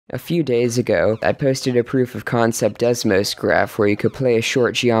A few days ago, I posted a proof of concept Desmos graph where you could play a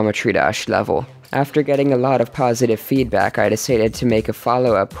short Geometry Dash level. After getting a lot of positive feedback, I decided to make a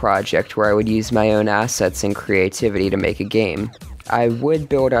follow-up project where I would use my own assets and creativity to make a game. I would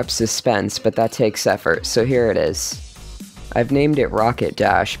build up suspense, but that takes effort, so here it is. I've named it Rocket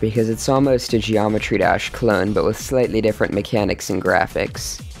Dash because it's almost a Geometry Dash clone, but with slightly different mechanics and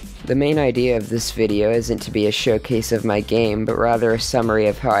graphics. The main idea of this video isn't to be a showcase of my game, but rather a summary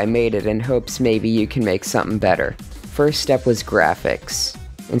of how I made it in hopes maybe you can make something better. First step was graphics.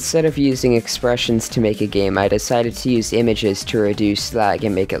 Instead of using expressions to make a game, I decided to use images to reduce lag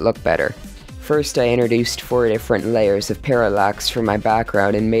and make it look better. First, I introduced 4 different layers of parallax for my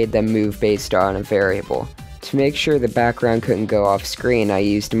background and made them move based on a variable. To make sure the background couldn't go off screen, I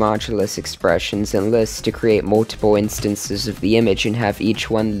used modulus expressions and lists to create multiple instances of the image and have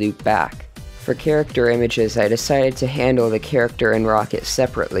each one loop back. For character images, I decided to handle the character and rocket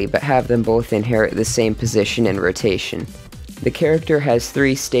separately, but have them both inherit the same position and rotation. The character has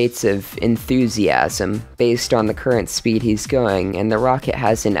 3 states of enthusiasm, based on the current speed he's going, and the rocket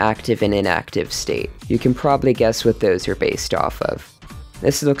has an active and inactive state. You can probably guess what those are based off of.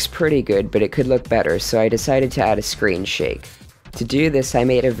 This looks pretty good, but it could look better, so I decided to add a screen shake. To do this, I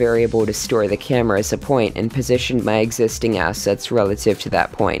made a variable to store the camera as a point and positioned my existing assets relative to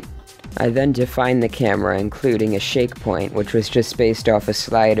that point. I then defined the camera, including a shake point, which was just based off a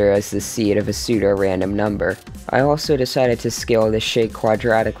slider as the seed of a pseudo-random number. I also decided to scale the shake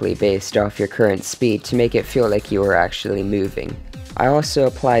quadratically based off your current speed to make it feel like you were actually moving. I also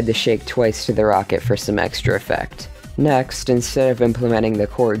applied the shake twice to the rocket for some extra effect. Next, instead of implementing the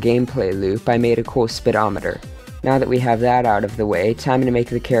core gameplay loop, I made a cool speedometer. Now that we have that out of the way, time to make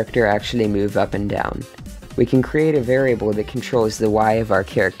the character actually move up and down. We can create a variable that controls the y of our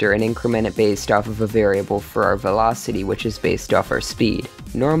character and increment it based off of a variable for our velocity, which is based off our speed.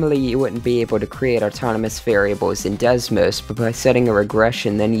 Normally you wouldn't be able to create autonomous variables in Desmos, but by setting a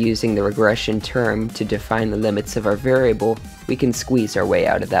regression then using the regression term to define the limits of our variable, we can squeeze our way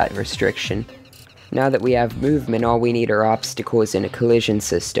out of that restriction. Now that we have movement, all we need are obstacles in a collision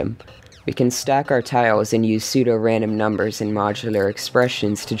system. We can stack our tiles and use pseudo-random numbers and modular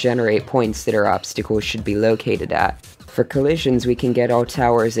expressions to generate points that our obstacles should be located at. For collisions, we can get all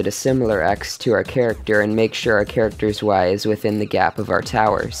towers at a similar x to our character and make sure our character's y is within the gap of our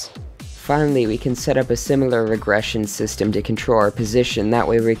towers. Finally, we can set up a similar regression system to control our position, that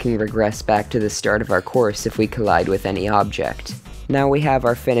way we can regress back to the start of our course if we collide with any object. Now we have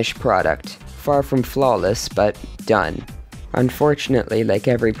our finished product. Far from flawless, but done. Unfortunately, like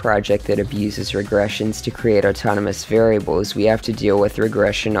every project that abuses regressions to create autonomous variables, we have to deal with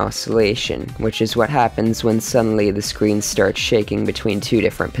regression oscillation, which is what happens when suddenly the screen starts shaking between 2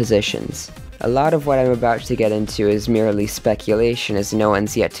 different positions. A lot of what I'm about to get into is merely speculation, as no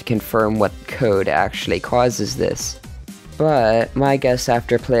one's yet to confirm what code actually causes this. But my guess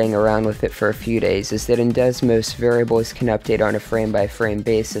after playing around with it for a few days is that in Desmos, variables can update on a frame-by-frame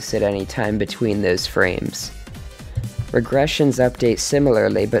basis at any time between those frames. Regressions update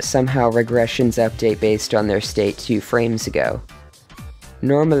similarly, but somehow regressions update based on their state 2 frames ago.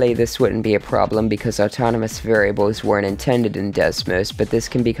 Normally this wouldn't be a problem because autonomous variables weren't intended in Desmos, but this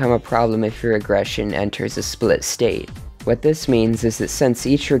can become a problem if your regression enters a split state. What this means is that since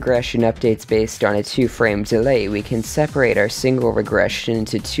each regression updates based on a 2-frame delay, we can separate our single regression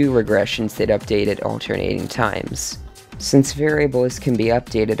into 2 regressions that update at alternating times. Since variables can be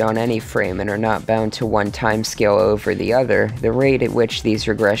updated on any frame and are not bound to one timescale over the other, the rate at which these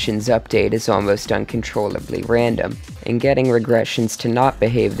regressions update is almost uncontrollably random, and getting regressions to not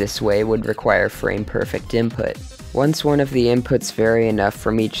behave this way would require frame-perfect input. Once one of the inputs vary enough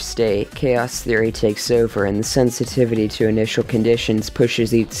from each state, chaos theory takes over and the sensitivity to initial conditions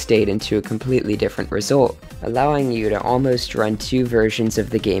pushes each state into a completely different result, allowing you to almost run 2 versions of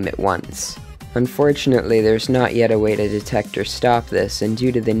the game at once. Unfortunately, there's not yet a way to detect or stop this, and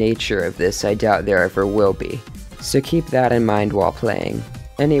due to the nature of this, I doubt there ever will be. So keep that in mind while playing.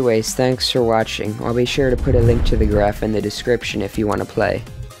 Anyways, thanks for watching. I'll be sure to put a link to the graph in the description if you want to play.